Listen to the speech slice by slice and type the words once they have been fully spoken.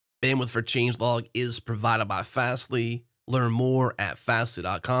Bandwidth for changelog is provided by Fastly. Learn more at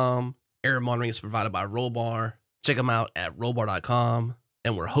fastly.com. Error monitoring is provided by Rollbar. Check them out at rollbar.com.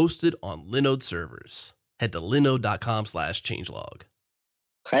 And we're hosted on Linode servers. Head to linode.com/changelog.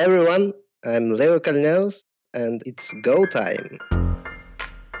 Hi everyone, I'm Leo Kalneus, and it's go time.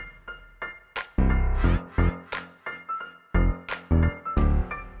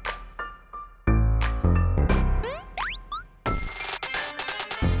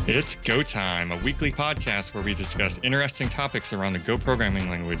 It's Go Time, a weekly podcast where we discuss interesting topics around the Go programming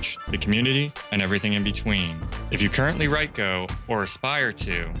language, the community, and everything in between. If you currently write Go or aspire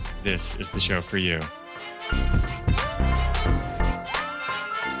to, this is the show for you.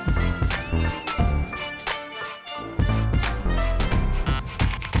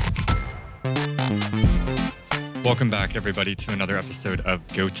 Welcome back, everybody, to another episode of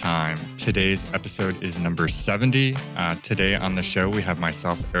Go Time. Today's episode is number 70. Today on the show, we have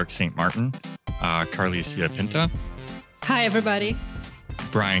myself, Eric St. Martin, Carlicia Pinta. Hi, everybody.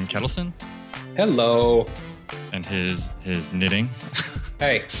 Brian Kettleson. Hello. And his knitting.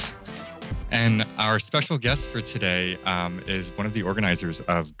 Hey. And our special guest for today is one of the organizers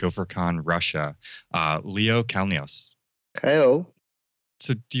of GopherCon Russia, Leo Kalneus. Hello.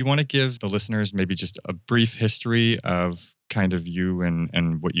 So do you want to give the listeners maybe just a brief history of kind of you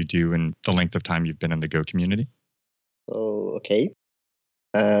and what you do and the length of time you've been in the Go community? So, okay.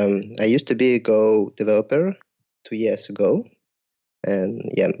 I used to be a Go developer 2 years ago. And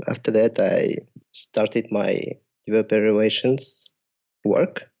after that, I started my developer relations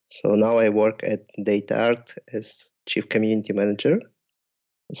work. So now I work at DataArt as Chief Community Manager.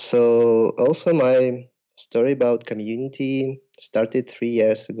 So also my story about community started 3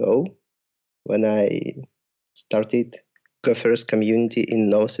 years ago when I started Gopher's community in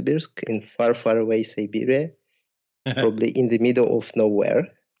Novosibirsk in far, far away Siberia, probably in the middle of nowhere.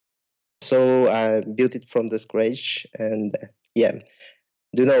 So I built it from the scratch and do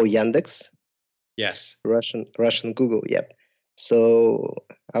you know Yandex? Yes. Russian Google, So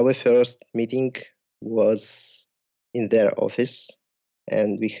our first meeting was in their office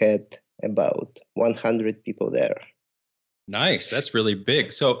and we had about 100 people there. Nice. That's really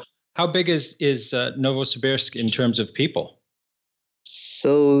big. So how big is Novosibirsk in terms of people?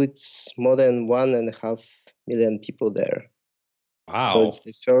 So it's more than 1.5 million people there. Wow. So it's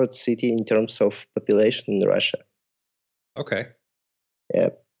the third city in terms of population in Russia. Okay. Yeah.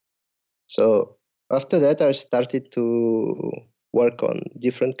 So after that, I started to work on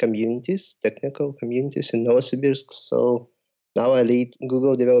different communities, technical communities in Novosibirsk. So now I lead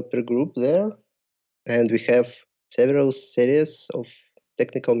Google developer group there, and we have several series of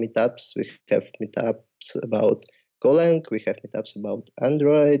technical meetups. We have meetups about Golang, we have meetups about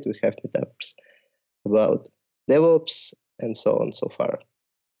Android, we have meetups about DevOps, and so on so far.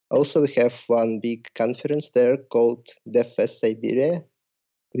 Also, we have one big conference there called DevFest Siberia.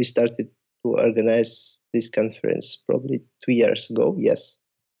 We started to organize this conference probably 2 years ago, yes.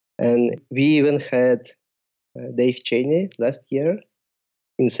 And we even had Dave Cheney last year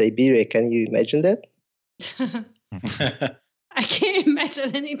in Siberia. Can you imagine that? I can't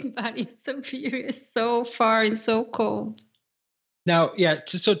imagine anybody so furious, so far, and so cold. Now,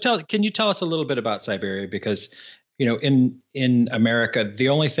 can you tell us a little bit about Siberia? Because, in America, the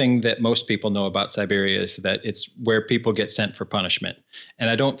only thing that most people know about Siberia is that it's where people get sent for punishment. And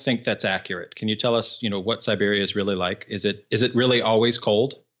I don't think that's accurate. Can you tell us, what Siberia is really like? Is it really always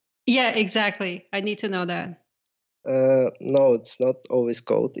cold? Yeah, exactly. I need to know that. No, it's not always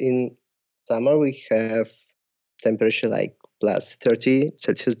cold. In summer, we have temperature like plus 30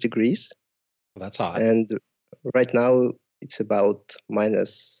 Celsius degrees. Well, that's hot. And right now, it's about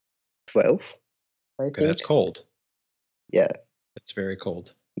minus 12, I think. That's cold. Yeah. It's very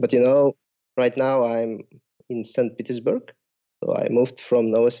cold. But right now I'm in St. Petersburg. So I moved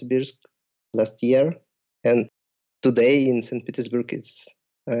from Novosibirsk last year. And today in St. Petersburg, it's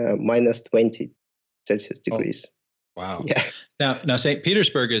minus 20 Celsius degrees. Oh, wow. Yeah. Now St.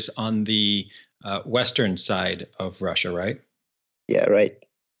 Petersburg is on the western side of Russia, right? Yeah, right.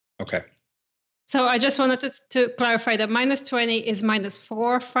 Okay. So I just wanted to clarify that minus 20 is minus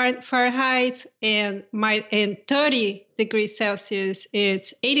 4 Fahrenheit, and 30 degrees Celsius,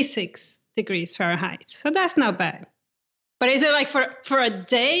 it's 86 degrees Fahrenheit. So that's not bad. But is it like for a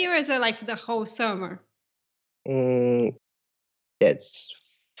day, or is it like for the whole summer? It's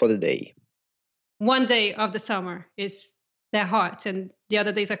for the day. One day of the summer is that hot, and the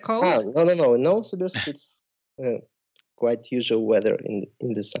other days are cold? No. So it's quite usual weather in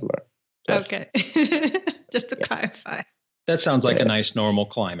the summer. Yes. Okay. Just to clarify. That sounds like a nice normal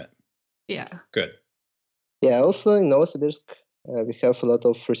climate. Yeah. Good. Yeah, also in Novosibirsk, We have a lot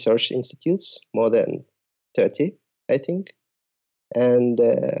of research institutes, more than 30, I think. And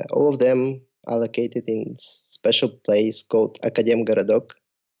all of them are located in special place called Akademgorodok.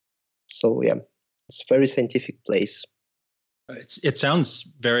 So yeah, it's a very scientific place. It sounds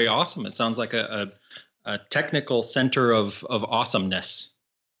very awesome. It sounds like a technical center of awesomeness.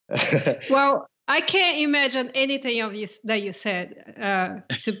 Well, I can't imagine anything of you that you said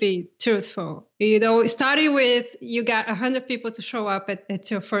to be truthful. Starting with you got 100 people to show up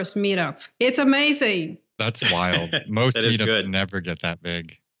at your first meetup. It's amazing. That's wild. Most That is meetups good. never get that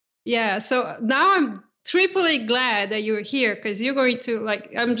big. Yeah. So now I'm triply glad that you're here because you're going to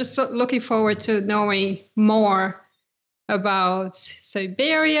I'm just looking forward to knowing more about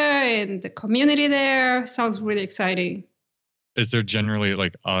Siberia and the community there. Sounds really exciting. Is there generally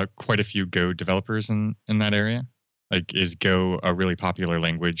quite a few Go developers in that area? Like, is Go a really popular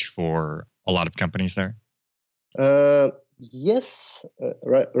language for a lot of companies there? Yes.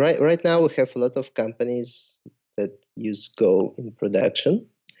 Right now we have a lot of companies that use Go in production,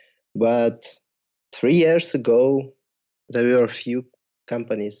 but 3 years ago there were a few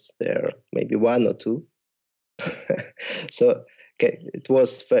companies there, maybe one or two. So it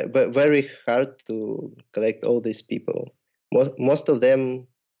was very hard to collect all these people. Most of them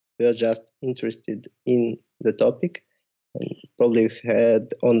were just interested in the topic, and probably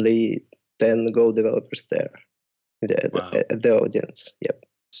had only 10 Go developers there at the audience. Yep.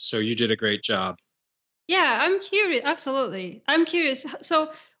 So you did a great job. Yeah, I'm curious. Absolutely. I'm curious.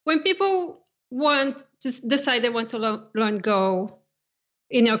 So when people decide they want to learn Go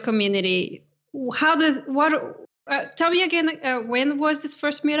in your community, tell me again, when was this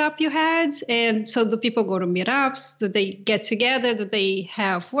first meetup you had? And so do people go to meetups? Do they get together? Do they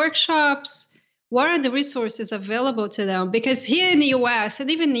have workshops? What are the resources available to them? Because here in the US and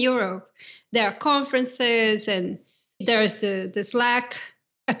even in Europe, there are conferences and there's the Slack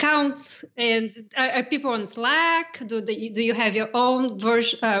accounts. And are people on Slack? Do you have your own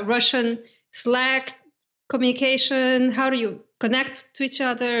Russian Slack communication? How do you connect to each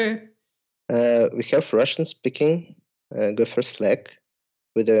other? We have Russian-speaking Gopher Slack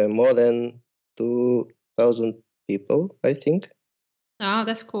with more than 2,000 people, I think. Oh,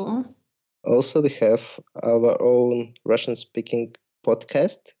 that's cool. Also, we have our own Russian-speaking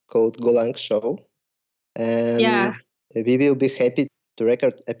podcast called Golang Show. And we will be happy to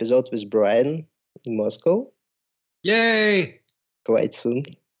record episode with Brian in Moscow. Yay! Quite soon.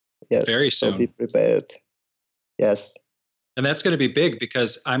 Yes. Very soon. So be prepared. Yes. And that's going to be big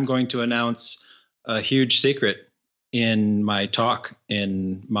because I'm going to announce a huge secret in my talk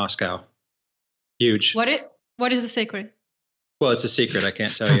in Moscow. Huge. What is the secret? Well, it's a secret. I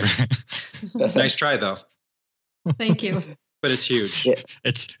can't tell you. Nice try, though. Thank you. But it's huge. Yeah.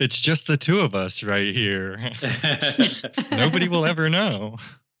 It's just the two of us right here. Nobody will ever know.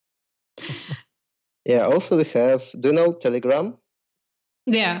 Yeah. Also, we have. Do you know Telegram?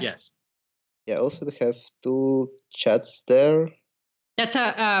 Yeah. Yes. Yeah. Also, we have 2 chats there. That's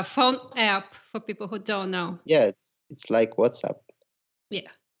a phone app for people who don't know. Yeah, it's like WhatsApp.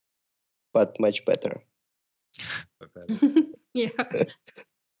 Yeah. But much better. Yeah.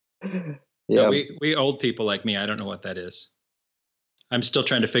 Yeah. No, we old people like me, I don't know what that is. I'm still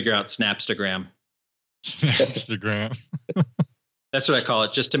trying to figure out Snapstagram. Instagram. That's what I call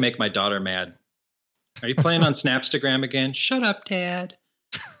it, just to make my daughter mad. Are you playing on Snapstagram again? Shut up, Dad.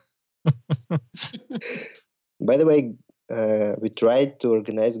 By the way, we tried to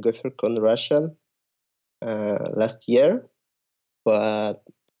organize GopherCon Russia last year, but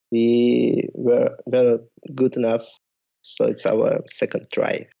we were not good enough. So it's our second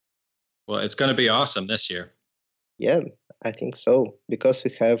try. Well, it's going to be awesome this year. Yeah, I think so. Because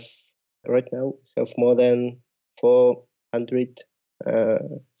right now, we have more than 400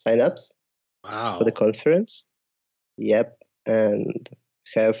 signups Wow. for the conference. Yep. And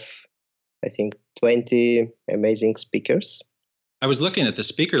have, I think, 20 amazing speakers. I was looking at the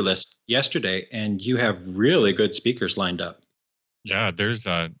speaker list yesterday, and you have really good speakers lined up. Yeah, there's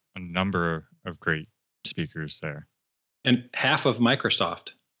a number of great speakers there. And half of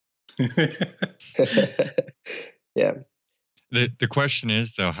Microsoft. Yeah. The question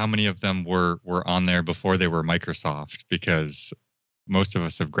is, though, how many of them were on there before they were Microsoft? Because most of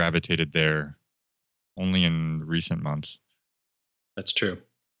us have gravitated there only in recent months. That's true.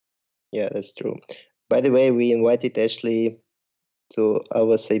 Yeah, that's true. By the way, we invited Ashley to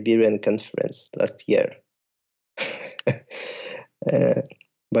our Siberian conference last year.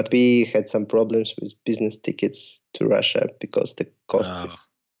 But we had some problems with business tickets to Russia because the cost is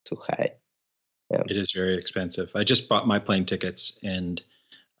too high. Yeah. It is very expensive. I just bought my plane tickets, and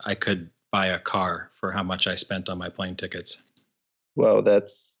I could buy a car for how much I spent on my plane tickets. Wow,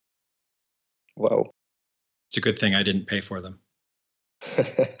 wow. It's a good thing I didn't pay for them.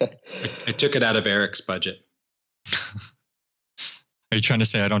 I took it out of Eric's budget. Are you trying to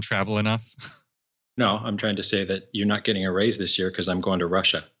say I don't travel enough? No, I'm trying to say that you're not getting a raise this year because I'm going to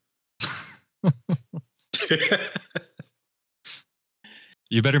Russia.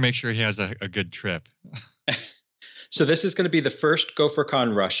 You better make sure he has a good trip. So this is going to be the first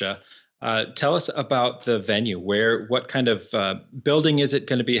GopherCon Russia. Tell us about the venue. What kind of building is it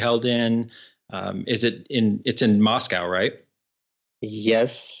going to be held in? It's in Moscow, right?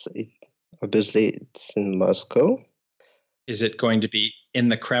 Yes, obviously it's in Moscow. Is it going to be in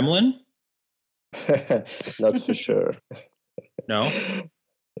the Kremlin? Not for sure. No?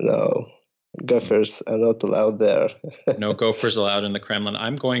 No. Gophers are not allowed there. No gophers allowed in the Kremlin.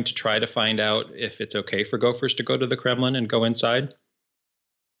 I'm going to try to find out if it's okay for gophers to go to the Kremlin and go inside,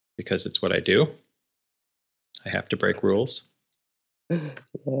 because it's what I do. I have to break rules. Yeah.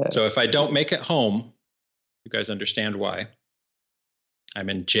 So if I don't make it home, you guys understand why. I'm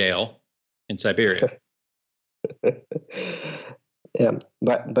in jail in Siberia. Yeah.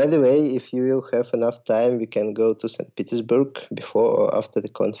 By the way, if you will have enough time, we can go to St. Petersburg before or after the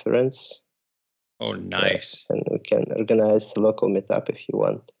conference. Oh, nice. And we can organize a local meetup if you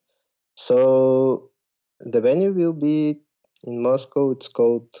want. So the venue will be in Moscow. It's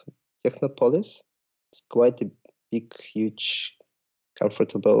called Technopolis. It's quite a big, huge,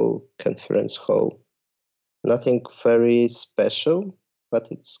 comfortable conference hall. Nothing very special, but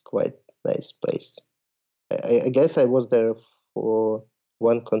it's quite a nice place. I guess I was there for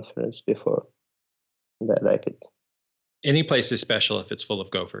one conference before, and I like it. Any place is special if it's full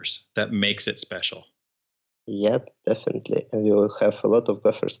of gophers. That makes it special. Yep, definitely. And you will have a lot of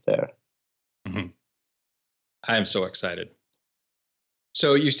gophers there. Mm-hmm. I am so excited.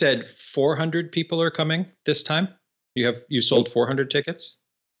 So you said 400 people are coming this time? You sold 400 tickets?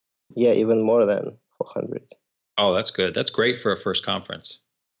 Yeah, even more than 400. Oh, that's good. That's great for a first conference.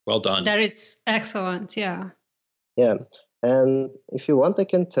 Well done. That is excellent, yeah. Yeah, and if you want, I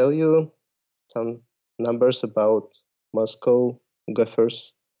can tell you some numbers about Moscow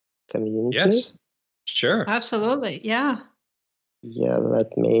gophers community. Yes, sure. Absolutely, yeah. Yeah,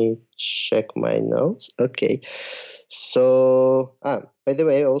 let me check my notes. Okay. So, by the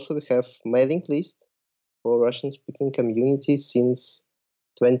way, also we have mailing list for Russian-speaking community since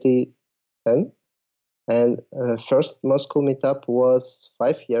 2010. And first Moscow meetup was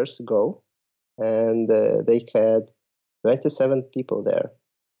 5 years ago. And they had 27 people there.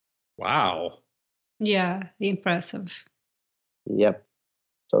 Wow. Yeah, impressive. Yep.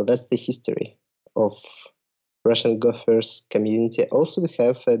 So that's the history of Russian gophers community. Also, we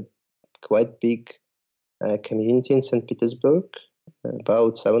have a quite big community in St. Petersburg,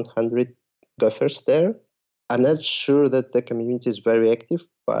 about 700 gophers there. I'm not sure that the community is very active,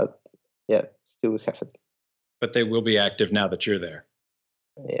 but yeah, still we have it. But they will be active now that you're there.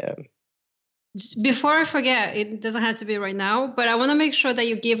 Yeah. Before I forget, it doesn't have to be right now, but I want to make sure that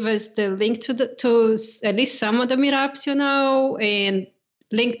you give us the link to at least some of the meetups, and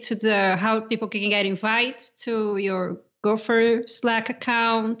link to how people can get invites to your Gopher Slack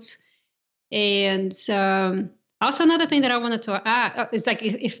account. And also another thing that I wanted to add is like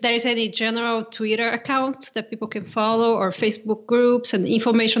if there is any general Twitter accounts that people can follow or Facebook groups and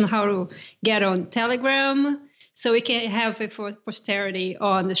information on how to get on Telegram, so we can have it for posterity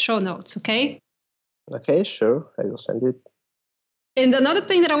on the show notes, okay? Okay, sure. I will send it. And another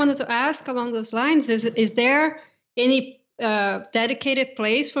thing that I wanted to ask along those lines is there any dedicated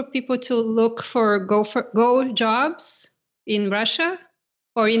place for people to look for Go jobs in Russia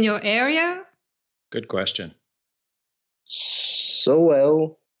or in your area? Good question. So,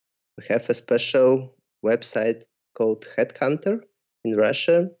 well, we have a special website called Headhunter in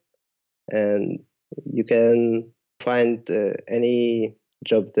Russia, and you can find any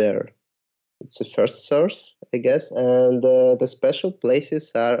job there. It's the first source, I guess. And the special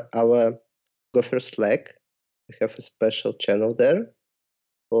places are our Gopher Slack. We have a special channel there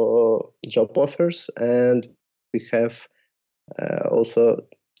for job offers, and we have also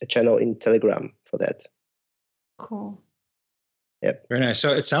a channel in Telegram for that. Cool. Yep. Very nice.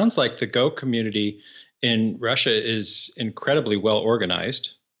 So it sounds like the Go community in Russia is incredibly well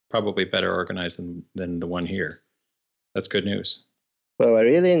organized, probably better organized than the one here. That's good news. Well, I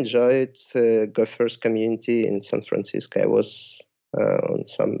really enjoyed Gopher's community in San Francisco. I was on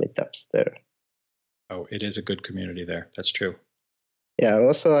some meetups there. Oh, it is a good community there. That's true. Yeah,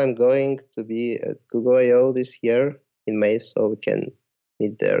 also I'm going to be at Google I/O this year in May, so we can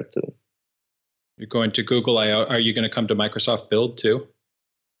meet there too. You're going to Google I/O. Are you going to come to Microsoft Build too?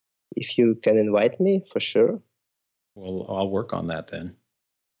 If you can invite me, for sure. Well, I'll work on that then.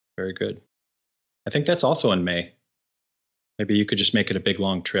 Very good. I think that's also in May. Maybe you could just make it a big,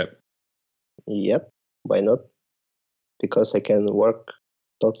 long trip. Yep, why not? Because I can work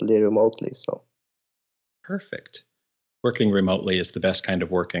totally remotely. So Perfect. Working remotely is the best kind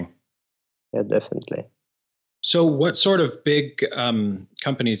of working. yeah, definitely. So what sort of big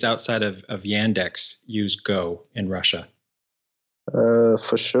companies outside of Yandex use Go in Russia?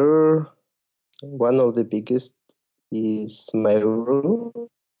 For sure, one of the biggest is Mail.ru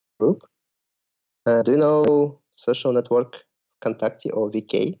Group. Do you know social network Kontakte or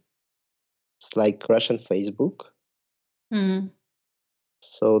VK? It's like Russian Facebook.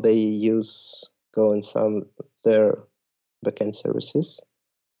 So they use Go in some of their backend services.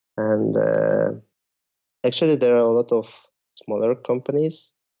 And actually, there are a lot of smaller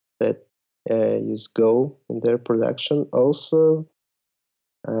companies that use Go in their production. Also,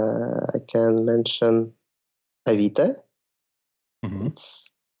 I can mention Avito. Mm-hmm. It's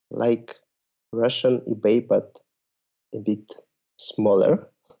like Russian eBay, but a bit smaller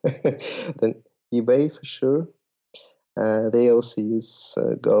than eBay for sure. They also use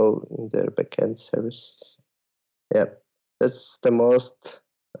Go in their backend services. Yeah, that's the most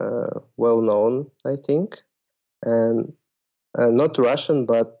well known, I think. And not Russian,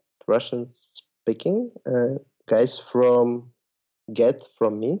 but Russian speaking guys from Get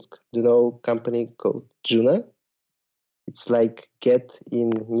from Minsk. Do you know a company called Juna? It's like Get in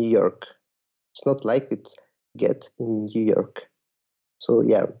New York. It's not like it's Get in New York. So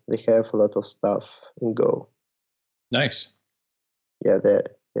yeah, they have a lot of stuff in Go. Nice. Yeah, they're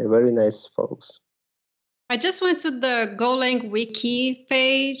very nice folks. I just went to the Golang wiki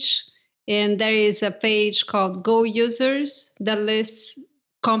page, and there is a page called Go Users that lists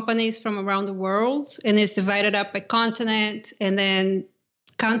companies from around the world, and it's divided up by continent and then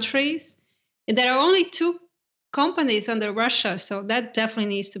countries. And there are only 2 companies under Russia, so that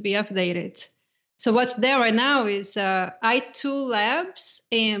definitely needs to be updated. So what's there right now is i2 Labs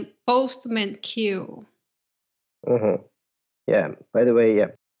and Postman Q. Mm-hmm. Yeah, by the way,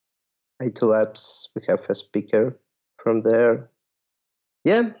 yeah, i2 Labs, we have a speaker from there.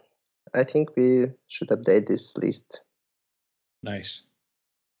 Yeah, I think we should update this list. Nice.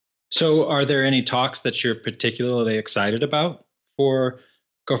 So are there any talks that you're particularly excited about for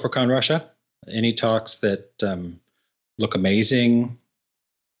GopherCon Russia? Any talks that look amazing?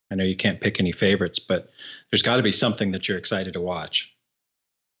 I know you can't pick any favorites, but there's got to be something that you're excited to watch.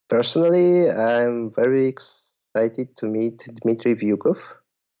 Personally, I'm very excited to meet Dmitry Vyukov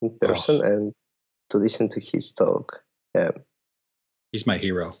in person and to listen to his talk. Yeah. He's my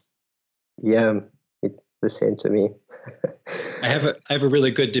hero. Yeah, it's the same to me. I have a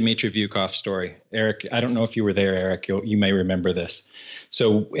really good Dmitry Vyukov story. Eric, I don't know if you were there, Eric. You may remember this.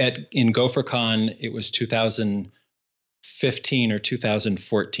 So in GopherCon, it was 2015 or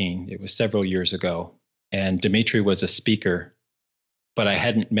 2014. It was several years ago. And Dmitry was a speaker, but I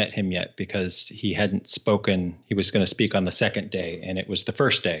hadn't met him yet because he hadn't spoken. He was going to speak on the second day, and it was the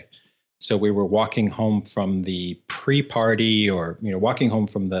first day. So we were walking home from the pre-party, or walking home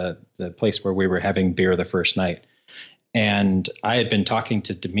from the place where we were having beer the first night. And I had been talking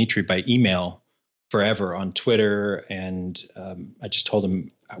to Dmitry by email forever on Twitter, and I just told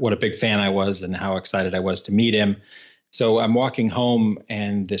him what a big fan I was and how excited I was to meet him. So I'm walking home,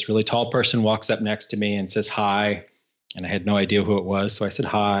 and this really tall person walks up next to me and says hi, and I had no idea who it was. So I said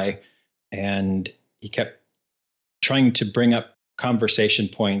hi, and he kept trying to bring up conversation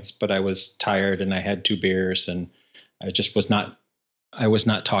points, but I was tired and I had 2 beers, and I was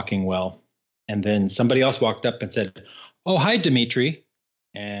not talking well. And then somebody else walked up and said, "Oh, hi, Dmitry."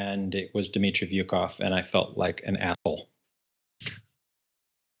 And it was Dmitry Vyukov, and I felt like an asshole.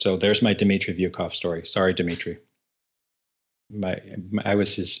 So there's my Dmitry Vyukov story. Sorry, Dmitry. I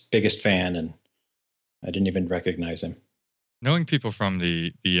was his biggest fan, and I didn't even recognize him. Knowing people from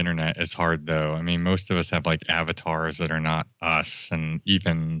the internet is hard, though. I mean, most of us have like avatars that are not us, and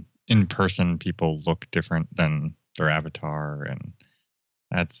even in person, people look different than their avatar, and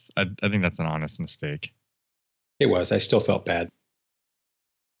I think that's an honest mistake. It was. I still felt bad. I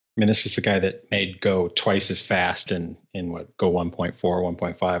mean, this is the guy that made Go twice as fast in what, Go 1.4,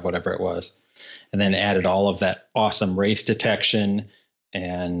 1.5, whatever it was, and then added all of that awesome race detection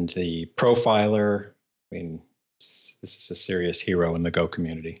and the profiler. I mean, this is a serious hero in the Go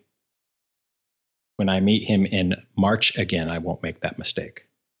community. When I meet him in March again, I won't make that mistake.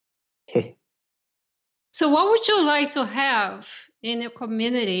 So what would you like to have in your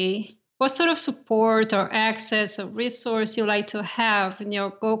community? What sort of support or access or resource you like to have in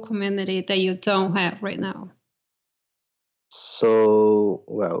your Go community that you don't have right now? So,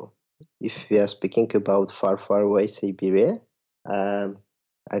 well, if we are speaking about far, far away Siberia, I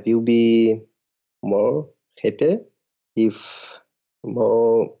will be more happy if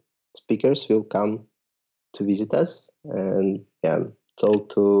more speakers will come to visit us and talk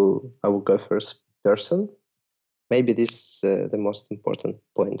to our Gophers person. Maybe this is the most important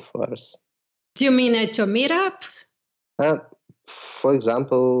point for us. Do you mean at your meetup? For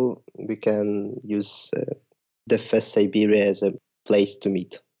example, we can use the Fest Siberia as a place to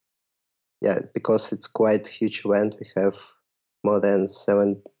meet. Yeah, because it's quite a huge event. We have more than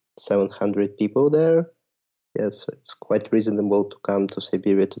 700 people there. Yes, it's quite reasonable to come to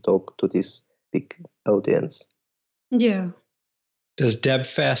Siberia to talk to this big audience. Yeah. Does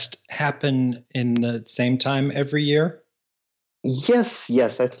DevFest happen in the same time every year?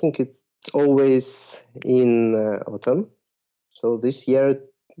 Yes. I think it's always in autumn. So this year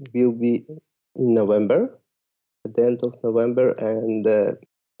it will be in November, at the end of November, and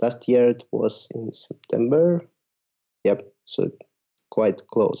last year it was in September. Yep, so quite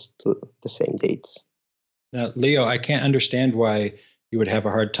close to the same dates. Now, Leo, I can't understand why you would have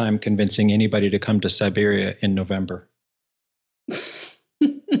a hard time convincing anybody to come to Siberia in November.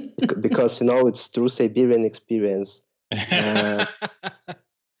 Because, it's true Siberian experience.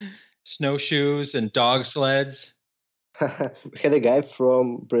 Snowshoes and dog sleds. We had a guy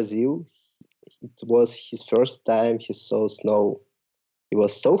from Brazil. It was his first time he saw snow. He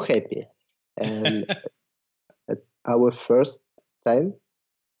was so happy. And at our first time,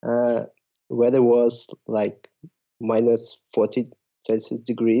 weather was like minus 40 Celsius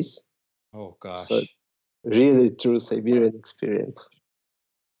degrees. Oh, gosh. So really true Siberian experience.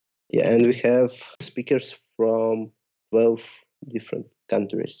 Yeah, and we have speakers from 12 different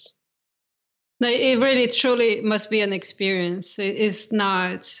countries. No, it really truly must be an experience. It's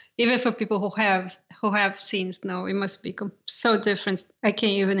not, even for people who have seen snow, it must be so different. I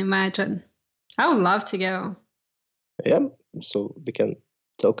can't even imagine. I would love to go. Yeah, so we can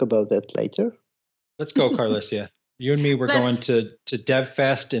talk about that later. Let's go, Carlesia. You and me, we're going to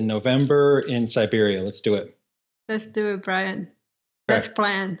DevFest in November in Siberia. Let's do it. Let's do it, Brian. Let's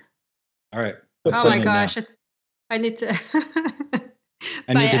plan. All right. Oh my gosh. I need to...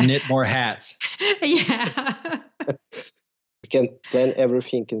 I need to knit more hats. Yeah. We can plan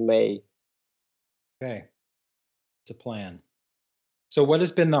everything in May. Okay. It's a plan. So what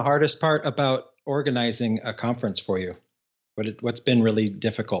has been the hardest part about organizing a conference for you? What's been really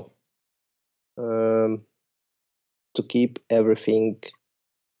difficult? To keep everything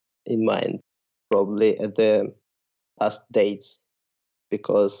in mind, probably at the last dates,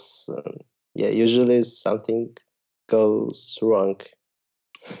 because usually something goes wrong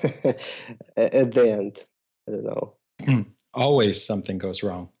at the end. I don't know. Always something goes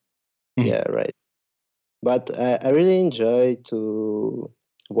wrong. Yeah, right. But I really enjoy to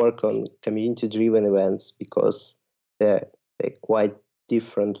work on community-driven events because they're quite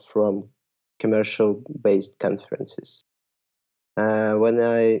different from commercial-based conferences. When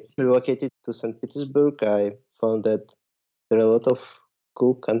I relocated to St. Petersburg, I found that there are a lot of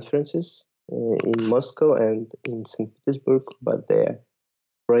cool conferences in Moscow and in St. Petersburg, but they're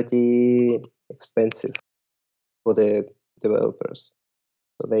pretty expensive for the developers.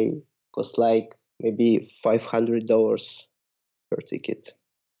 So they cost like maybe $500 per ticket.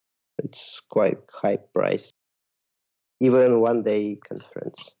 It's quite high price, even one-day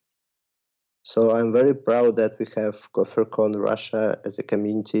conference. So I'm very proud that we have GopherCon Russia as a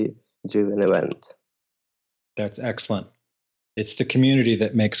community-driven event. That's excellent. It's the community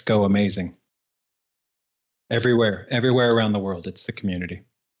that makes Go amazing. Everywhere around the world, it's the community.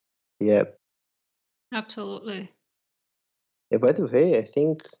 Yeah. Absolutely. Yeah, by the way, I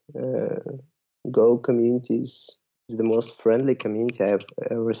think Go communities is the most friendly community I've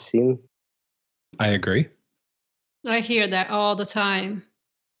ever seen. I agree. I hear that all the time.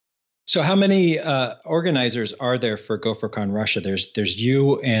 So how many organizers are there for GopherCon Russia? There's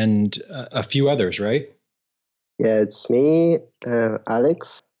you and a few others, right? Yeah, it's me,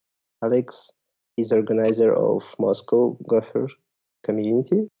 Alex. Alex is organizer of Moscow Gopher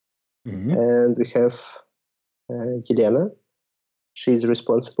community. Mm-hmm. And we have Yelena. She's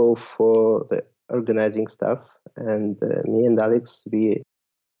responsible for the organizing stuff. And me and Alex, we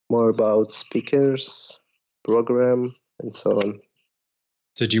more about speakers, program, and so on.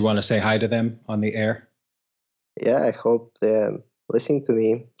 So do you want to say hi to them on the air? Yeah, I hope they're listening to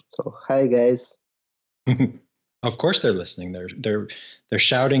me. So hi, guys. Of course they're listening. They're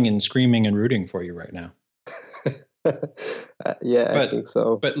shouting and screaming and rooting for you right now. I think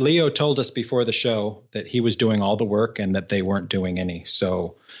so. But Leo told us before the show that he was doing all the work and that they weren't doing any.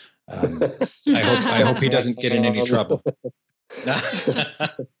 So I hope he doesn't get in any trouble.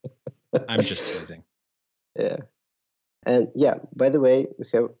 I'm just teasing. Yeah. And yeah, by the way, we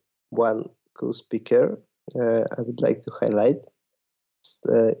have one cool speaker I would like to highlight.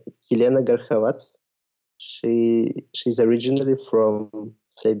 Elena Garkhovats. She's originally from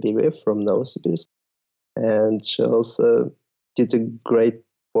Siberia, from Novosibirsk, and she also did a great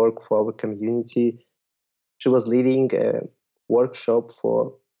work for our community. She was leading a workshop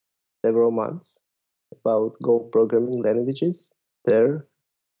for several months about Go programming languages there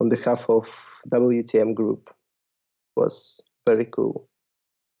on behalf of WTM Group. It was very cool.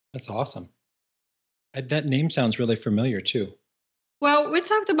 That's awesome. That name sounds really familiar too. Well, we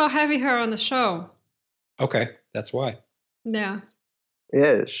talked about having her on the show. Okay, that's why. Yeah.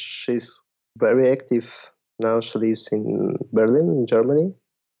 Yeah, she's very active now. She lives in Berlin, in Germany.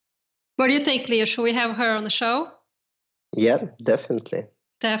 What do you think, Leo? Should we have her on the show? Yeah, definitely.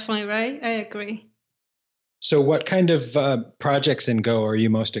 Definitely, right? I agree. So what kind of projects in Go are you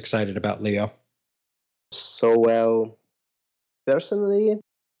most excited about, Leo? So, well, personally,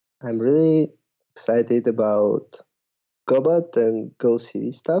 I'm really excited about GoBot and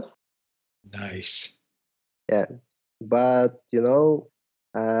GoCV stuff. Nice. Yeah, but right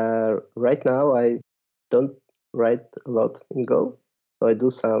now I don't write a lot in Go, so I do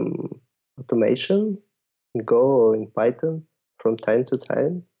some automation in Go or in Python from time to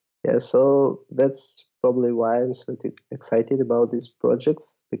time. Yeah, so that's probably why I'm so excited about these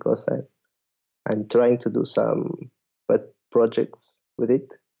projects, because I'm trying to do some pet projects with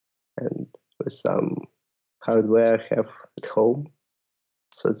it and with some hardware I have at home.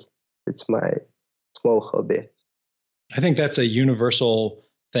 So it's my small hobby. I think that's a universal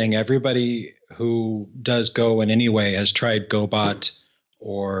thing. Everybody who does Go in any way has tried GoBot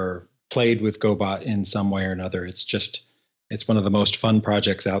or played with GoBot in some way or another. It's one of the most fun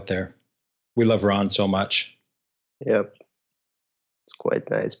projects out there. We love Ron so much. Yep. It's quite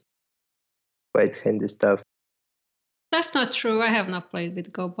nice. Quite handy stuff. That's not true. I have not played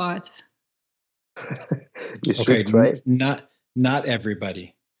with GoBot. You should Okay, try. not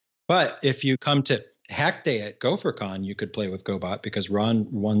everybody. But if you come to Hack Day at GopherCon, you could play with GoBot because Ron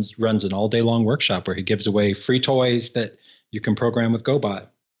runs an all-day long workshop where he gives away free toys that you can program with GoBot.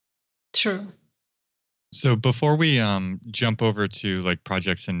 True. So before we jump over to like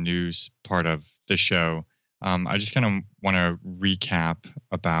projects and news part of the show, I just kind of want to recap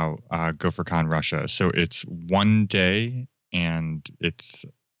about GopherCon Russia. So it's one day and it's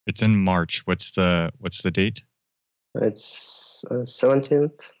in March. What's the date? It's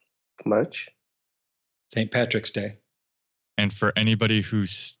 17th March. St. Patrick's Day. And for anybody who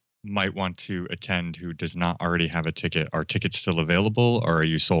might want to attend who does not already have a ticket, are tickets still available or are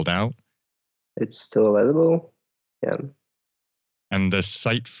you sold out? It's still available. Yeah. And the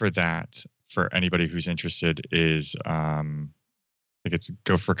site for that, for anybody who's interested, is I think it's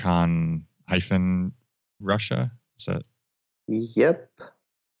GopherCon-Russia. Is that? Yep.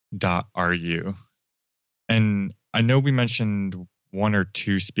 .ru. And I know we mentioned one or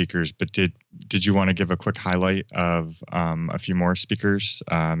two speakers, but did you want to give a quick highlight of a few more speakers,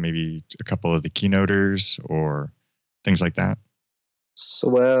 maybe a couple of the keynoters or things like that? So,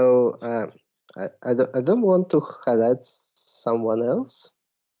 well, I don't want to highlight someone else.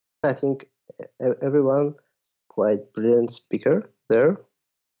 I think everyone quite brilliant speaker there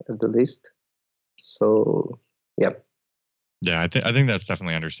at the least. So, yeah. Yeah, I think that's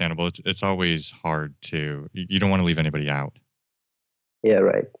definitely understandable. It's always hard to, you don't want to leave anybody out. Yeah,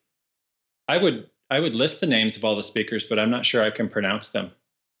 right. I would list the names of all the speakers, but I'm not sure I can pronounce them.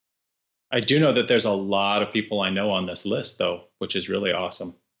 I do know that there's a lot of people I know on this list, though, which is really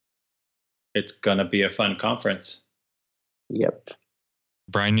awesome. It's gonna be a fun conference. Yep.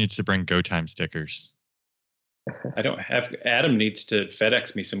 Brian needs to bring Go Time stickers. I don't have. Adam needs to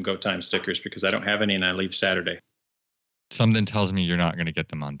FedEx me some Go Time stickers because I don't have any, and I leave Saturday. Something tells me you're not going to get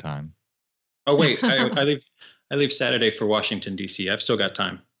them on time. Oh wait, I leave Saturday for Washington D.C. I've still got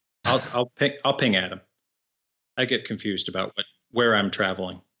time. I'll ping Adam. I get confused about where I'm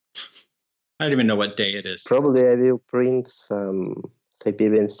traveling. I don't even know what day it is. Probably I will print some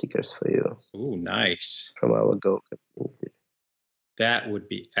Siberian stickers for you. Ooh, nice. From our Go community. That would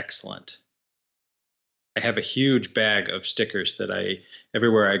be excellent. I have a huge bag of stickers that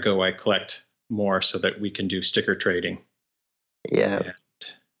everywhere I go, I collect more so that we can do sticker trading. Yeah. And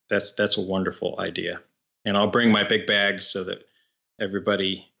that's a wonderful idea. And I'll bring my big bag so that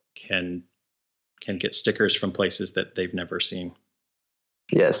everybody can get stickers from places that they've never seen.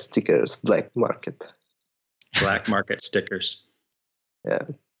 Yes, stickers, black market. Black market stickers. Yeah.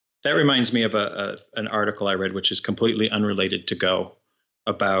 That reminds me of an article I read, which is completely unrelated to Go,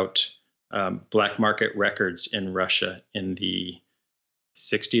 about black market records in Russia in the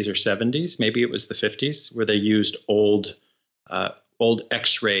 60s or 70s, maybe it was the 50s, where they used old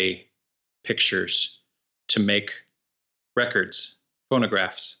X-ray pictures to make records,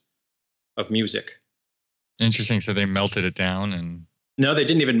 phonographs of music. Interesting. So they melted it down and... No, they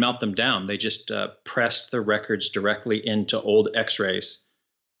didn't even melt them down. They just pressed the records directly into old X-rays.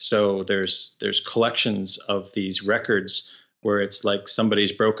 So there's collections of these records where it's like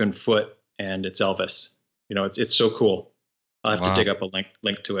somebody's broken foot and it's Elvis. You know, it's so cool. I'll have to dig up a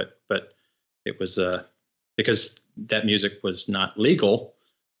link to it. But it was because that music was not legal,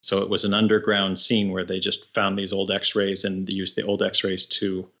 so it was an underground scene where they just found these old X-rays and used the old X-rays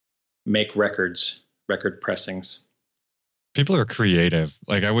to make record pressings. People are creative.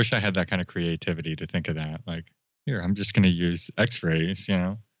 Like, I wish I had that kind of creativity to think of that. Like, here, I'm just going to use X-rays, you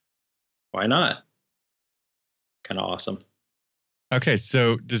know? Why not? Kind of awesome. Okay,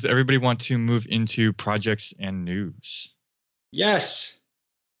 so does everybody want to move into projects and news? Yes.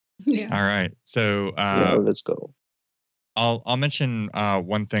 Yeah. All right. So let's go. I'll mention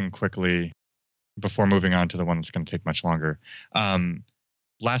one thing quickly before moving on to the one that's going to take much longer.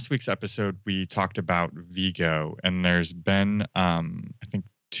 Last week's episode, we talked about Vigo, and there's been, I think,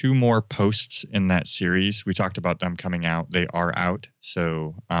 2 more posts in that series. We talked about them coming out. They are out.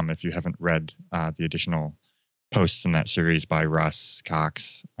 So if you haven't read the additional posts in that series by Russ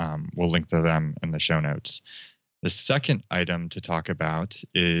Cox, we'll link to them in the show notes. The second item to talk about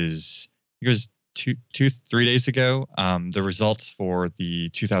is, it was 3 days ago, the results for the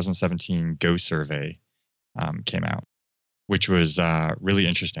 2017 Go survey came out, which was really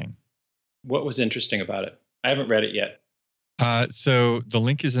interesting. What was interesting about it? I haven't read it yet. So the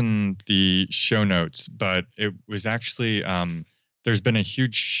link is in the show notes, but it was actually, there's been a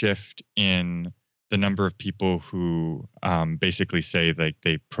huge shift in the number of people who basically say like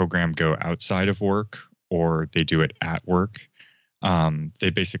they program Go outside of work or they do it at work. They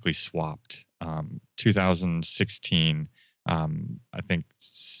basically swapped. 2016, I think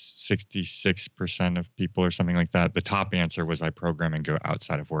 66% of people or something like that. The top answer was I program and go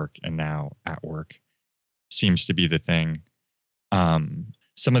outside of work, and now at work seems to be the thing.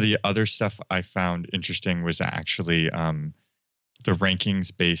 Some of the other stuff I found interesting was actually the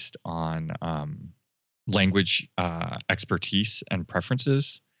rankings based on language expertise and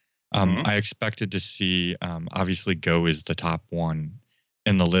preferences. I expected to see, obviously Go is the top one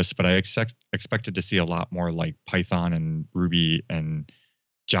in the list, but I expected to see a lot more like Python and Ruby and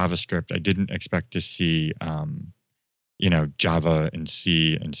JavaScript. I didn't expect to see, Java and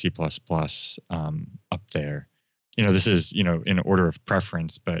C and C++ up there. This is, in order of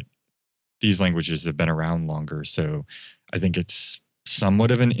preference, but these languages have been around longer. So I think it's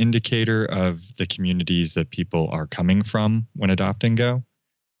somewhat of an indicator of the communities that people are coming from when adopting Go.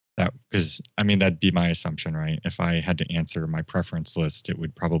 That'd be my assumption, right? If I had to answer my preference list, it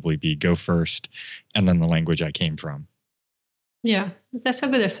would probably be Go first and then the language I came from. Yeah, that's a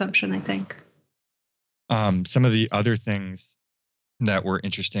good assumption, I think. Some of the other things that were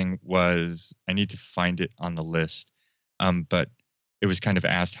interesting was, I need to find it on the list, but it was kind of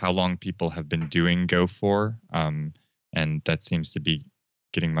asked how long people have been doing Go for, and that seems to be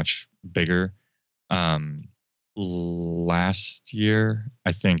getting much bigger. Last year,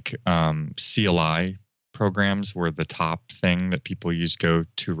 I think CLI programs were the top thing that people use Go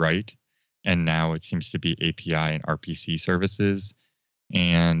to write, and now it seems to be API and RPC services.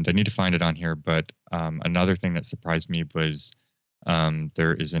 And I need to find it on here, but another thing that surprised me was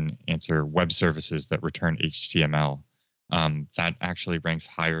there is an answer, web services that return HTML. That actually ranks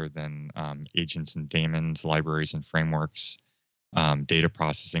higher than agents and daemons, libraries and frameworks, data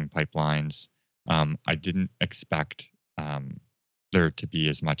processing pipelines. I didn't expect there to be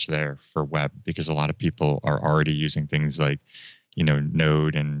as much there for web, because a lot of people are already using things like,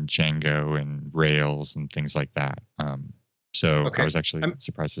 Node and Django and Rails and things like that. I was actually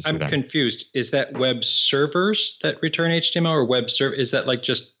surprised to see that. I'm confused. Is that web servers that return HTML, or is that like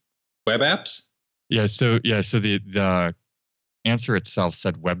just web apps? Yeah. So the answer itself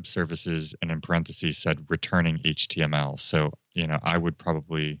said web services, and in parentheses said returning HTML. So, I would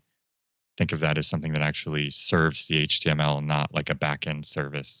probably think of that as something that actually serves the HTML, not like a backend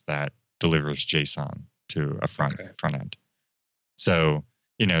service that delivers JSON to a front end. So,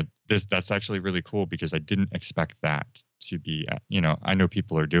 that's actually really cool, because I didn't expect that to be, I know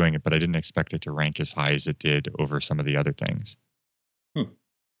people are doing it, but I didn't expect it to rank as high as it did over some of the other things.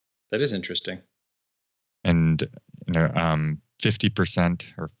 That is interesting. And, 50%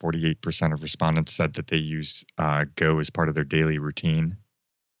 or 48% of respondents said that they use Go as part of their daily routine.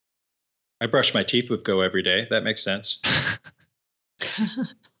 I brush my teeth with Go every day. That makes sense.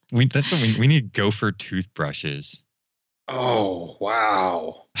 We need Gopher toothbrushes. Oh,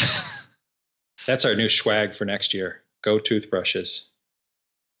 wow. That's our new swag for next year. Go toothbrushes.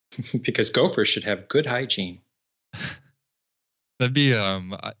 Because gophers should have good hygiene. That'd be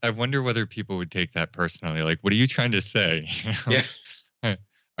I wonder whether people would take that personally. Like, what are you trying to say? Yeah.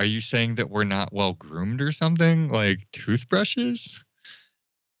 Are you saying that we're not well groomed or something? Like toothbrushes?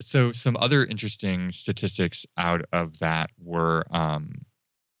 So some other interesting statistics out of that were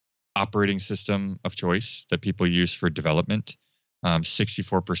operating system of choice that people use for development.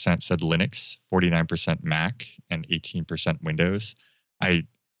 64% said Linux, 49% Mac, and 18% Windows.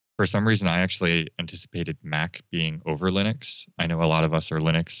 For some reason, I actually anticipated Mac being over Linux. I know a lot of us are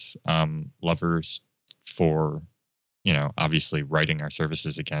Linux lovers for, obviously writing our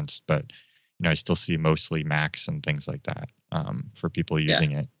services against, but, I still see mostly Macs and things like that for people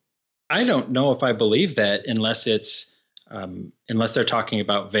using it. I don't know if I believe that unless they're talking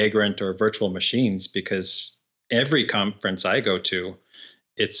about Vagrant or virtual machines, because every conference I go to,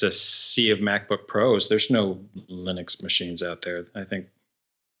 it's a sea of MacBook Pros. There's no Linux machines out there. I think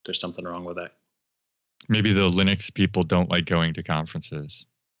there's something wrong with that. Maybe the Linux people don't like going to conferences.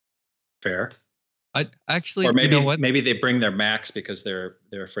 Fair. I actually, or maybe you know what? Maybe they bring their Macs because they're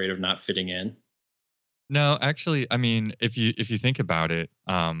afraid of not fitting in. No, actually, I mean, if you think about it,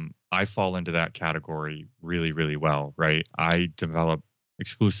 I fall into that category really, really well, right? I develop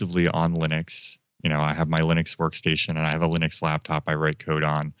exclusively on Linux. I have my Linux workstation and I have a Linux laptop I write code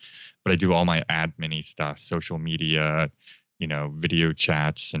on, but I do all my admin stuff, social media, video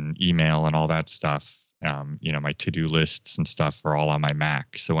chats and email and all that stuff. My to-do lists and stuff are all on my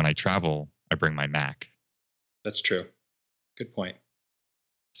Mac. So when I travel, I bring my Mac. That's true. Good point.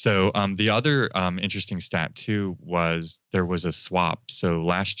 So the other interesting stat too was there was a swap. So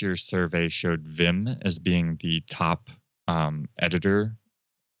last year's survey showed Vim as being the top editor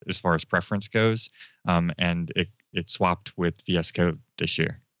as far as preference goes, and it swapped with VS Code this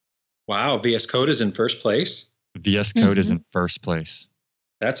year. Wow, VS Code is in first place? VS Code is in first place.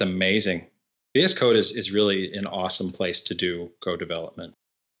 That's amazing. VS Code is really an awesome place to do code development.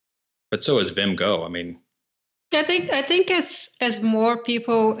 But so is Vim Go. I mean, I think as more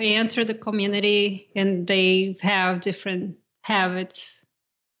people enter the community and they have different habits,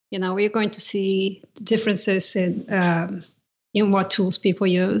 we're going to see differences in what tools people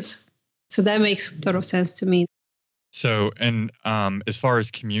use. So that makes total sense to me. So, and as far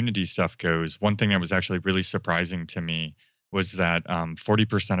as community stuff goes, one thing that was actually really surprising to me was that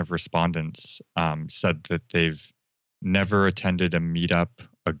 40% of respondents said that they've never attended a meetup,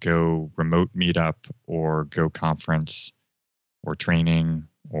 a Go remote meetup, or Go conference, or training,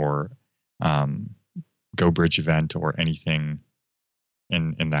 or Go Bridge event, or anything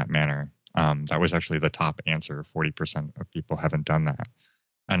in that manner. That was actually the top answer. 40% of people haven't done that,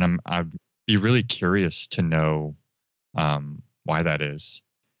 and I'd be really curious to know why that is.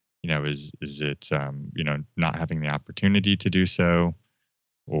 Is it not having the opportunity to do so,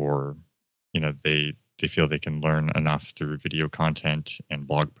 or they feel they can learn enough through video content and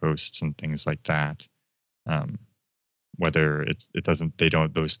blog posts and things like that. Whether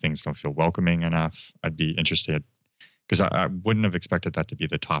those things don't feel welcoming enough. I'd be interested, because I wouldn't have expected that to be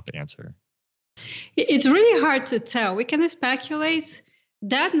the top answer. It's really hard to tell. We can speculate.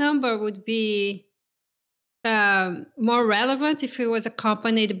 That number would be more relevant if it was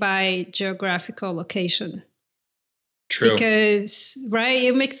accompanied by geographical location. True. Because, right,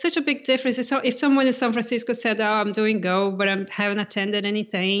 it makes such a big difference. So if someone in San Francisco said, "Oh, I'm doing Go, but I haven't attended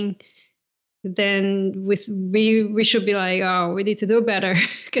anything," then we should be like, "Oh, we need to do better,"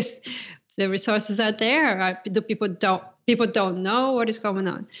 because the resources are there. People don't know what is going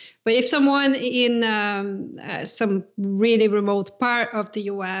on. But if someone in some really remote part of the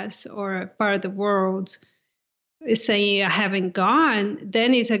U.S. or part of the world is saying, "I haven't gone,"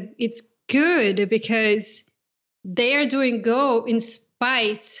 then it's good, because they are doing Go in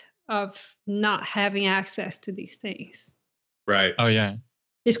spite of not having access to these things. Right. Oh, yeah.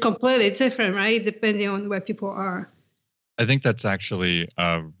 It's completely different, right? Depending on where people are. I think that's actually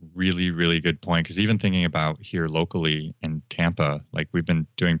a really, really good point, because even thinking about here locally in Tampa, like we've been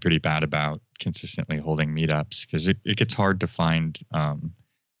doing pretty bad about consistently holding meetups, because it gets hard to find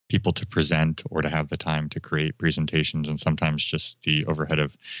people to present or to have the time to create presentations, and sometimes just the overhead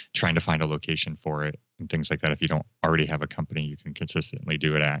of trying to find a location for it and things like that if you don't already have a company you can consistently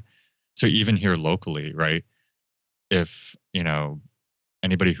do it at. So even here locally, right, if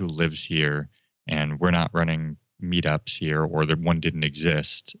anybody who lives here and we're not running meetups here, or the one didn't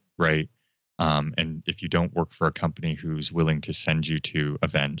exist, right, and if you don't work for a company who's willing to send you to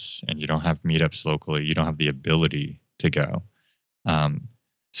events and you don't have meetups locally, you don't have the ability to go,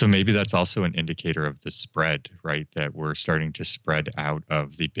 So maybe that's also an indicator of the spread, right? That we're starting to spread out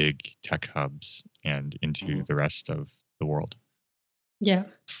of the big tech hubs and into the rest of the world. Yeah.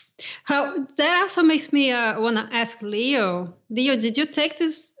 That also makes me want to ask Leo. Leo, did you take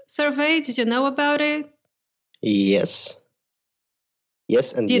this survey? Did you know about it? Yes.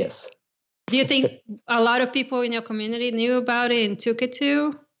 Yes and yes. Do you think a lot of people in your community knew about it and took it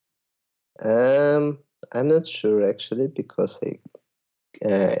too? I'm not sure actually because I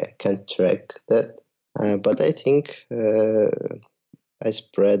can't track that. But I think I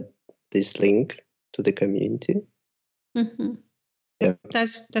spread this link to the community. Mm-hmm. Yeah,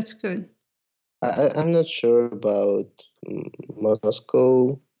 that's good. I'm not sure about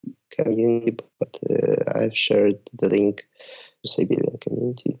Moscow community, but I've shared the link to Siberian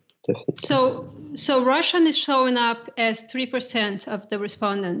community. Definitely. So Russian is showing up as 3% of the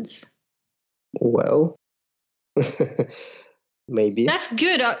respondents. Well, maybe. That's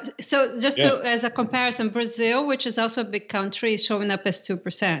good. So just as a comparison, Brazil, which is also a big country, is showing up as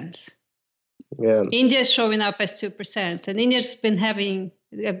 2%. Yeah. India is showing up as 2%. And India's been having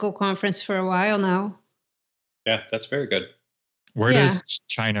a Go conference for a while now. Yeah, that's very good. Where does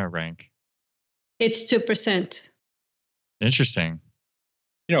China rank? It's 2%. Interesting.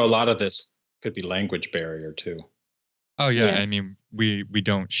 A lot of this could be language barrier too. Oh yeah. I mean, we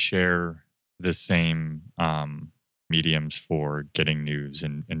don't share the same mediums for getting news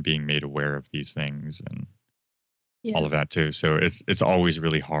and being made aware of these things and all of that too. So it's always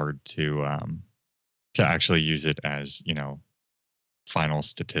really hard to actually use it as, final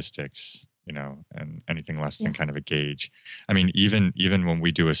statistics, and anything less than kind of a gauge. I mean, even when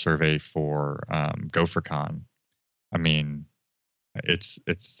we do a survey for GopherCon, I mean, it's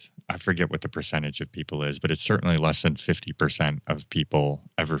I forget what the percentage of people is, but it's certainly less than 50% of people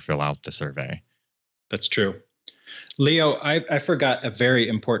ever fill out the survey. That's true. Leo, I forgot a very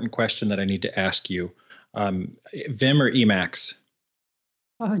important question that I need to ask you. Vim or Emacs?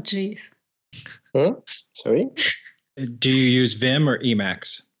 Oh, geez. Huh? Sorry? Do you use Vim or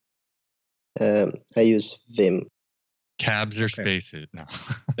Emacs? I use Vim. Tabs or spaces? No.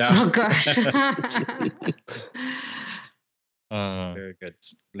 Oh, gosh. Very good.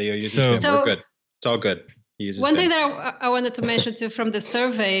 Leo uses Vim. We're good. It's all good. He uses One Vim. thing that I wanted to mention too from the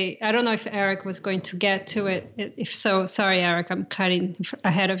survey, I don't know if Eric was going to get to it. If so, sorry, Eric, I'm cutting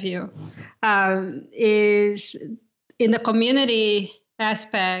ahead of you. Is in the community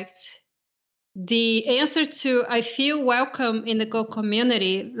aspect, the answer to "I feel welcome in the Go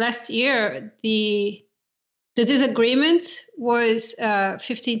community" last year, the disagreement was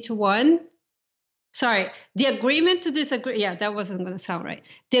 15-1. Sorry, the agreement to disagree. Yeah, that wasn't going to sound right.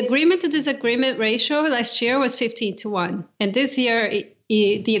 The agreement to disagreement ratio last year was 15-1, and this year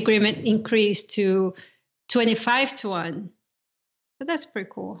the agreement increased to 25-1. So that's pretty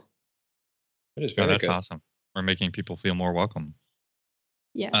cool. That is very that's good. awesome. We're making people feel more welcome.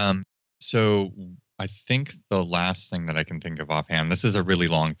 Yeah. So I think the last thing that I can think of offhand, this is a really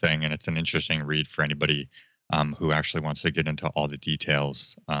long thing, and it's an interesting read for anybody who actually wants to get into all the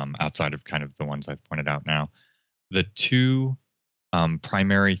details outside of kind of the ones I've pointed out now. The two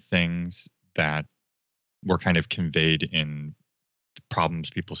primary things that were kind of conveyed in the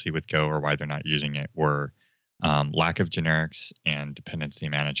problems people see with Go or why they're not using it were lack of generics and dependency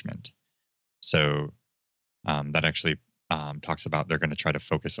management. So that actually talks about they're going to try to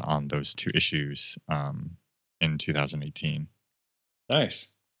focus on those two issues in 2018. Nice.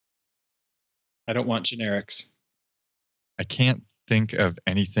 I don't want generics. I can't think of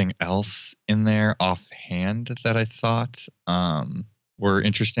anything else in there offhand that I thought were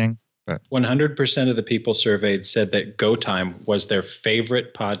interesting. But 100% of the people surveyed said that Go Time was their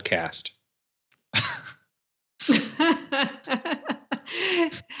favorite podcast.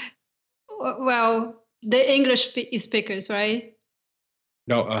 Well, the English speakers, right?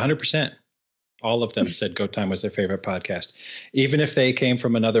 No, 100%. All of them said Go Time was their favorite podcast. Even if they came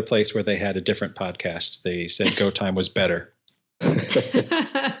from another place where they had a different podcast, they said Go Time was better.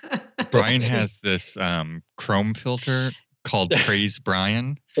 Brian has this Chrome filter called Praise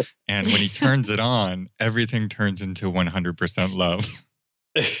Brian. And when he turns it on, everything turns into 100% love.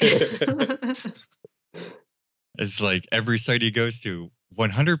 It's like every site he goes to,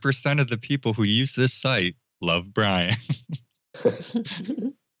 100% of the people who use this site love Brian.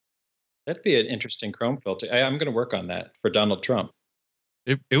 That'd be an interesting Chrome filter. I'm going to work on that for Donald Trump.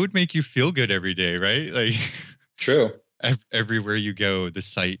 It would make you feel good every day, right? Like, true. Everywhere you go, the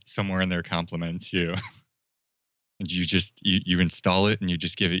site somewhere in there compliments you. And you just you install it and you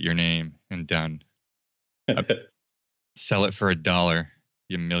just give it your name and done. Sell it for $1,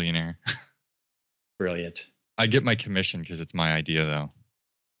 you millionaire. Brilliant. I get my commission because it's my idea, though.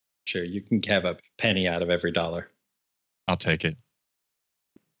 Sure, you can have a penny out of every dollar. I'll take it.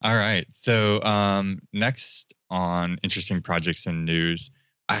 All right. So next on interesting projects and news,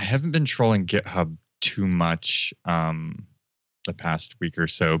 I haven't been trolling GitHub too much the past week or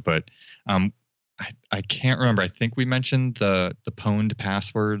so, but I can't remember. I think we mentioned the pwned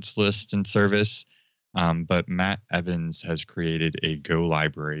passwords list and service, but Matt Evans has created a Go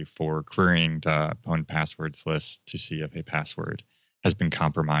library for querying the pwned passwords list to see if a password has been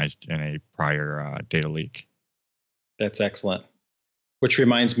compromised in a prior data leak. That's excellent. Which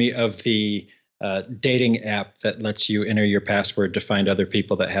reminds me of the dating app that lets you enter your password to find other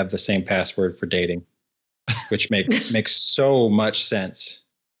people that have the same password for dating, which makes so much sense.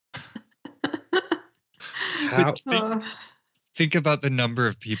 How? Think about the number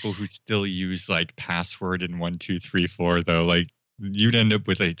of people who still use like password in 1, 2, 3, 4, though. Like you'd end up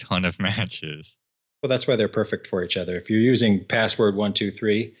with a ton of matches. Well, that's why they're perfect for each other. If you're using password 1, 2,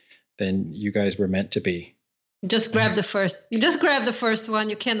 3, then you guys were meant to be. Just grab the first. You just grab the first one.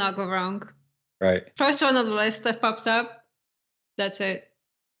 You cannot go wrong. Right. First one on the list that pops up. That's it.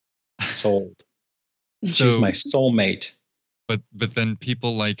 Sold. She's my soulmate. But then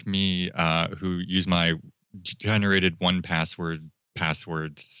people like me who use my generated 1Password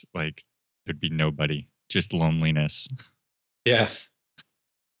passwords, like there'd be nobody, just loneliness. Yeah.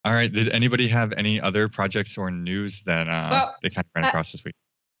 All right. Did anybody have any other projects or news that they kind of ran across this week?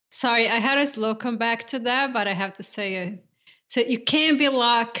 Sorry, I had a slow come back to that, but I have to say, so you can't be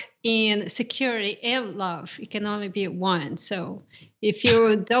locked in security and love. You can only be one. So if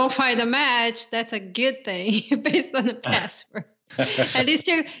you don't find a match, that's a good thing based on the password. At least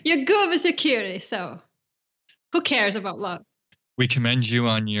you're good with security. So who cares about love? We commend you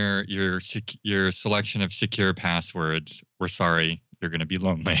on your selection of secure passwords. We're sorry, you're going to be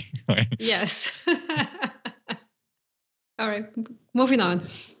lonely. Yes. All right, moving on.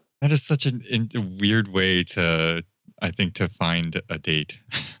 That is such a weird way to find a date.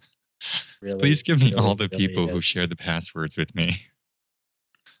 Really, please give me all the people who share the passwords with me.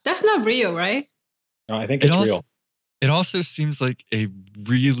 That's not real, right? No, I think it's real. It also seems like a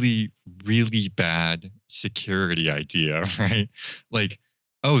really, really bad security idea, right? Like,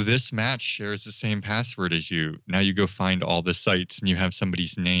 oh, this match shares the same password as you. Now you go find all the sites and you have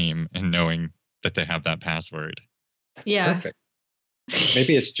somebody's name and knowing that they have that password. That's perfect.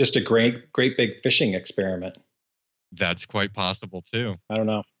 Maybe it's just a great big phishing experiment. That's quite possible too. I don't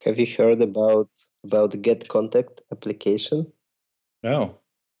know. Have you heard about the Get Contact application? No.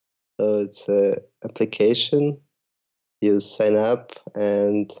 So it's an application. You sign up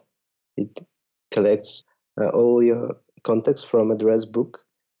and it collects all your contacts from address book,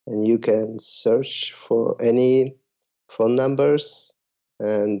 and you can search for any phone numbers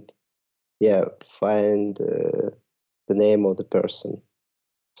and find the name of the person.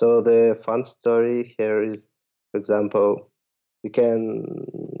 So the fun story here is, for example, you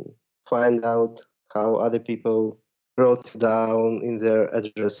can find out how other people wrote down in their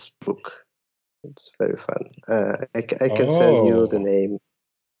address book. It's very fun. I can send you the name.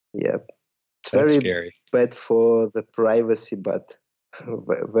 Yeah, it's That's very scary. Bad for the privacy, but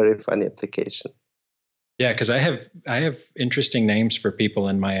very funny application. Yeah, because I have interesting names for people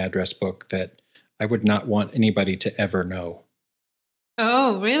in my address book that I would not want anybody to ever know.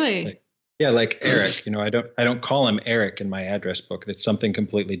 Oh, really? Like Eric. I don't call him Eric in my address book. That's something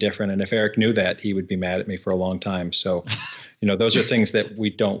completely different. And if Eric knew that, he would be mad at me for a long time. So, those are things that we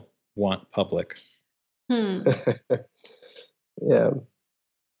don't want public. Yeah. All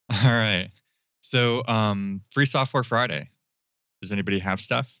right. So, Free Software Friday. Does anybody have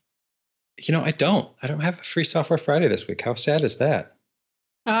stuff? I don't have a Free Software Friday this week. How sad is that?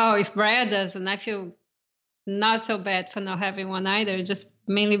 Oh, if Brad doesn't, I feel not so bad for not having one either, just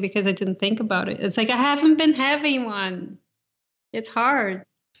mainly because I didn't think about it. It's like I haven't been having one. It's hard.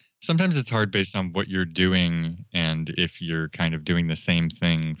 Sometimes it's hard based on what you're doing, and if you're kind of doing the same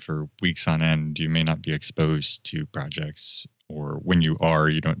thing for weeks on end, you may not be exposed to projects, or when you are,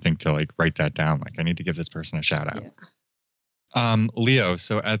 you don't think to like write that down. Like, I need to give this person a shout out. Yeah. Leo,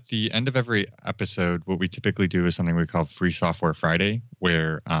 so at the end of every episode, what we typically do is something we call Free Software Friday,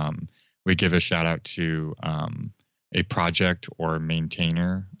 where we give a shout out to a project or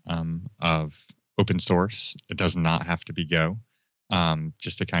maintainer of open source. It does not have to be Go.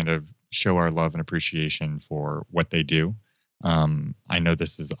 Just to kind of show our love and appreciation for what they do. I know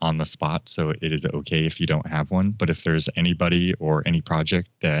this is on the spot, so it is okay if you don't have one, but if there's anybody or any project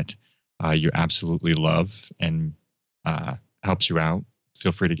that you absolutely love and helps you out,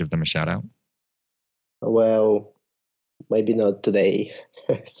 feel free to give them a shout out. Well, maybe not today.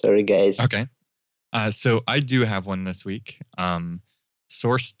 Sorry, guys. Okay. So I do have one this week.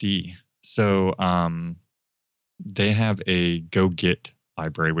 Source D. So they have a Go Git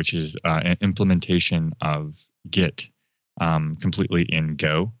library, which is an implementation of Git completely in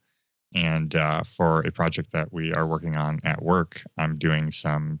Go. And for a project that we are working on at work, I'm doing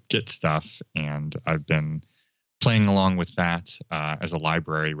some Git stuff, and I've been playing along with that as a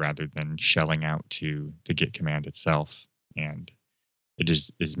library rather than shelling out to the Git command itself. And it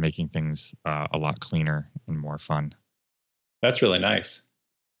is making things a lot cleaner and more fun. That's really nice.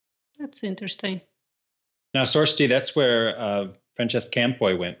 That's interesting. Now, SourceD, that's where Francesc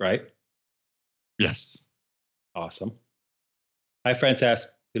Campoy went, right? Yes. Awesome. Hi, Francesc.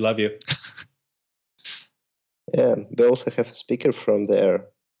 We love you. Yeah, we also have a speaker from there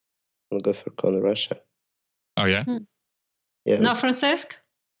on GopherCon Russia. Oh, yeah? Yeah. No, Francesc?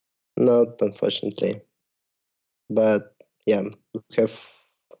 Not unfortunately. But yeah, we have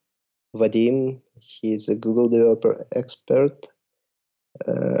Vadim. He's a Google developer expert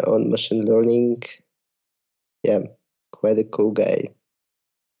on machine learning. Yeah, quite a cool guy.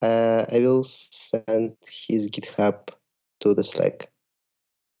 I will send his GitHub to the Slack.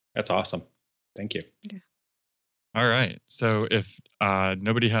 That's awesome. Thank you. Yeah. All right. So if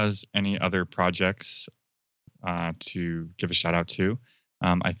nobody has any other projects to give a shout out to,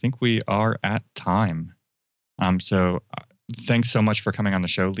 I think we are at time. So thanks so much for coming on the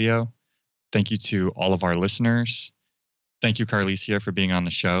show, Leo. Thank you to all of our listeners. Thank you, Carlicia, for being on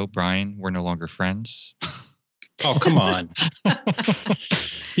the show. Brian, we're no longer friends. Oh, come on.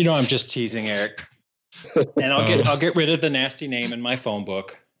 You know I'm just teasing, Eric. And I'll get rid of the nasty name in my phone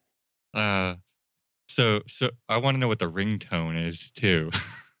book. So I want to know what the ringtone is too.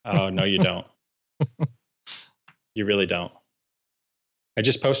 Oh, no, you don't. You really don't. I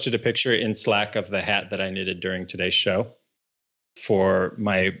just posted a picture in Slack of the hat that I knitted during today's show for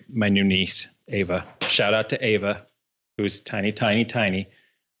my new niece, Ava. Shout out to Ava, who's tiny, tiny, tiny.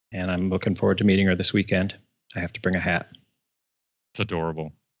 And I'm looking forward to meeting her this weekend. I have to bring a hat. It's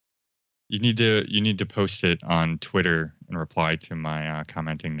adorable. You need to post it on Twitter and reply to my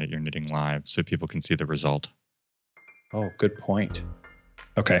commenting that you're knitting live so people can see the result. Oh, good point.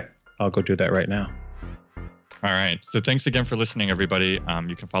 Okay, I'll go do that right now. All right. So thanks again for listening, everybody.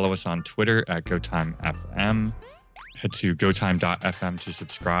 You can follow us on Twitter at GoTimeFM. Head to GoTime.fm to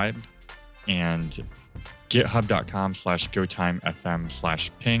subscribe, and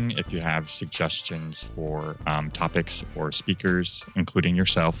GitHub.com/GoTimeFM/ping if you have suggestions for topics or speakers, including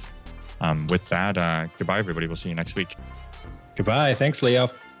yourself. With that, goodbye, everybody. We'll see you next week. Goodbye. Thanks,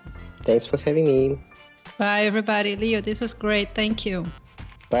 Leo. Thanks for having me. Bye, everybody. Leo, this was great. Thank you.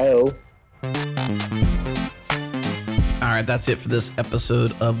 Bye all. All right, that's it for this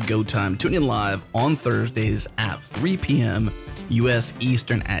episode of Go Time. Tune in live on Thursdays at 3 p.m. U.S.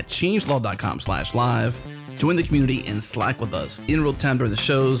 Eastern at changelog.com/live. Join the community and Slack with us in real time during the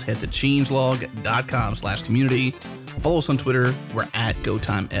shows. Head to changelog.com/community. Follow us on Twitter. We're at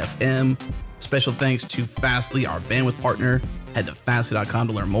GoTimeFM. Special thanks to Fastly, our bandwidth partner. Head to fastly.com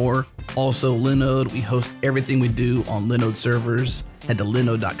to learn more. Also, Linode. We host everything we do on Linode servers. Head to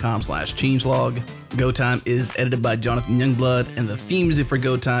linode.com/changelog. GoTime is edited by Jonathan Youngblood, and the theme music for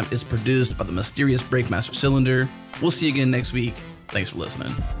GoTime is produced by the mysterious Breakmaster Cylinder. We'll see you again next week. Thanks for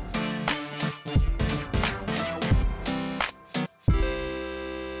listening.